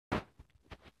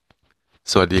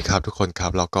สวัสดีครับทุกคนครั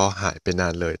บเราก็หายไปนา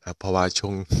นเลยนะครับเพราะว่าช่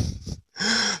วง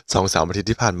2-3 อาทิตย์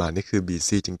ที่ผ่านมานี่คือบี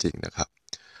ซี่จริงๆนะครับ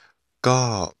ก็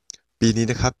ปีนี้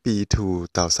นะครับปี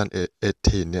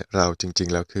2018เนี่ยเราจริง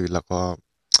ๆแล้วคือเราก็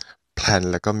แพลน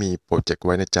แล้วก็มีโปรเจกต์ไ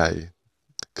ว้ในใจ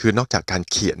คือนอกจากการ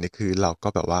เขียนนี่คือเราก็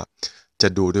แบบว่าจะ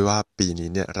ดูด้วยว่าปีนี้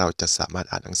เนี่ยเราจะสามารถ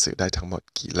อ่านหนังสือได้ทั้งหมด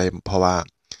กี่เล่มเพราะว่า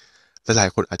หลาย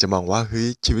ๆคนอาจจะมองว่าเฮ้ย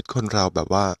ชีวิตคนเราแบบ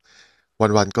ว่า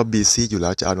วันๆก็บีซี่อยู่แล้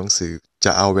วจะเอาหนังสือจ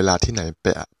ะเอาเวลาที่ไหนไ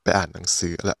ปอ่านหนังสื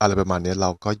ออะไรประมาณนี้เรา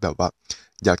ก็แบบว่า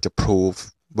อยากจะ prove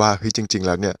ว่าเฮ้ยจริงๆแ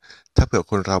ล้วเนี่ยถ้าเผื่อ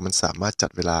คนเรามันสามารถจั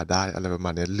ดเวลาได้อะไรประมา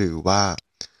ณนี้หรือว่า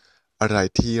อะไร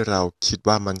ที่เราคิด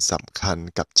ว่ามันสำคัญ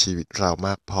กับชีวิตเราม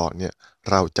ากพอเนี่ย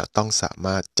เราจะต้องสาม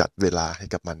ารถจัดเวลาให้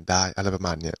กับมันได้อะไรประม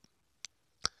าณเนี้ย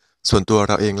ส่วนตัว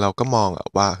เราเองเราก็มองอะ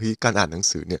ว่าเฮ้ยการอ่านหนัง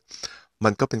สือเนี่ยมั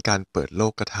นก็เป็นการเปิดโล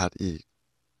กทัศน์อี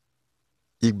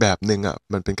กแบบหนึ่งอะ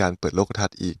มันเป็นการเปิดโลกทัศ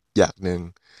น์อีกอย่างหนึ่ง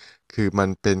คือมัน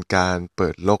เป็นการเปิ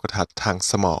ดโลกทัศน์ทาง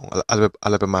สมองอะ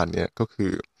ไรประมาณเนี้ยก็คื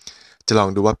อจะลอง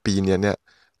ดูว่าปีเนี้ยเนี่ย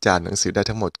จะอ่านหนังสือได้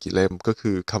ทั้งหมดกี่เล่มก็คื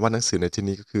อคำว่าหนังสือในที่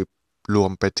นี้ก็คือรว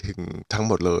มไปถึงทั้งห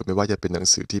มดเลยไม่ว่าจะเป็นหนัง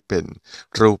สือที่เป็น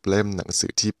รูปเล่มหนังสื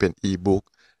อที่เป็นอีบุ๊ก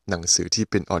หนังสือที่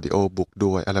เป็นออดิโอบุ๊ก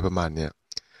ด้วยอะไรประมาณเนี้ย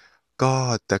ก็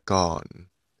แต่ก่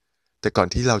อน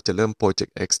ที่เราจะเริ่มโปรเจก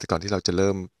ต์ X แต่ก่อนที่เราจะเ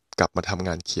ริ่มกลับมาทำง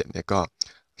านเขียนเนี่ยก็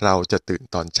เราจะตื่น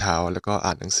ตอนเช้าแล้วก็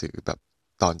อ่านหนังสือแบบ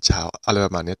ตอนเช้าอะไรป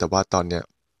ระมาณนี้แต่ว่าตอนเนี้ย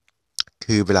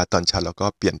คือเวลาตอนเช้าเราก็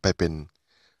เปลี่ยนไปเป็น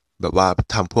แบบว่า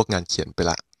ทำพวกงานเขียนไป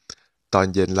ละตอน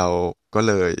เย็นก็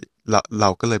เลยเรา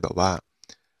ก็เลยแบบว่า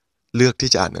เลือกที่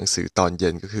จะอ่านหนังสือตอนเย็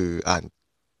นก็คืออ่าน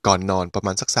ก่อนนอนประม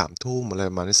าณสัก3 ทุ่มอะไร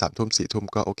ประมาณนี้3 ทุ่ม 4 ทุ่ม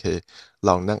ก็โอเคล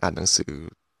องนั่งอ่านหนังสือ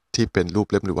ที่เป็นรูป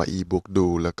เล่มหรือว่าอีบุ๊กดู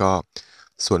แล้วก็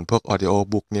ส่วนพวกออดิโอ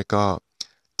บุ๊กเนี่ยก็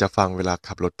จะฟังเวลา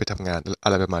ขับรถไปทำงานอะ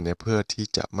ไรประมาณนี้เพื่อที่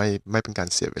จะไม่เป็นการ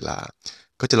เสียเวลา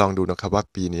ก็จะลองดูนะครับว่า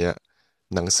ปีนี้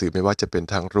หนังสือไม่ว่าจะเป็น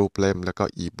ทั้งรูปเล่มแล้วก็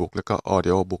อีบุ๊กแล้วก็ออ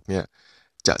ดิโอบุ๊กเนี่ย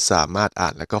จะสามารถอ่า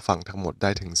นแล้วก็ฟังทั้งหมดได้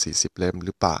ถึง40เล่มห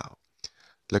รือเปล่า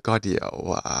แล้วก็เดี๋ยว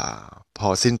พอ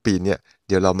สิ้นปีเนี่ยเ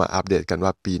ดี๋ยวเรามาอัปเดตกันว่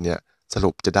าปีเนี้ยสรุ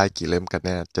ปจะได้กี่เล่มกันแ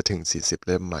น่จะถึง40เ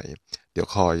ล่มไหมเดี๋ยว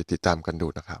คอยติดตามกันดู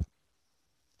นะครับ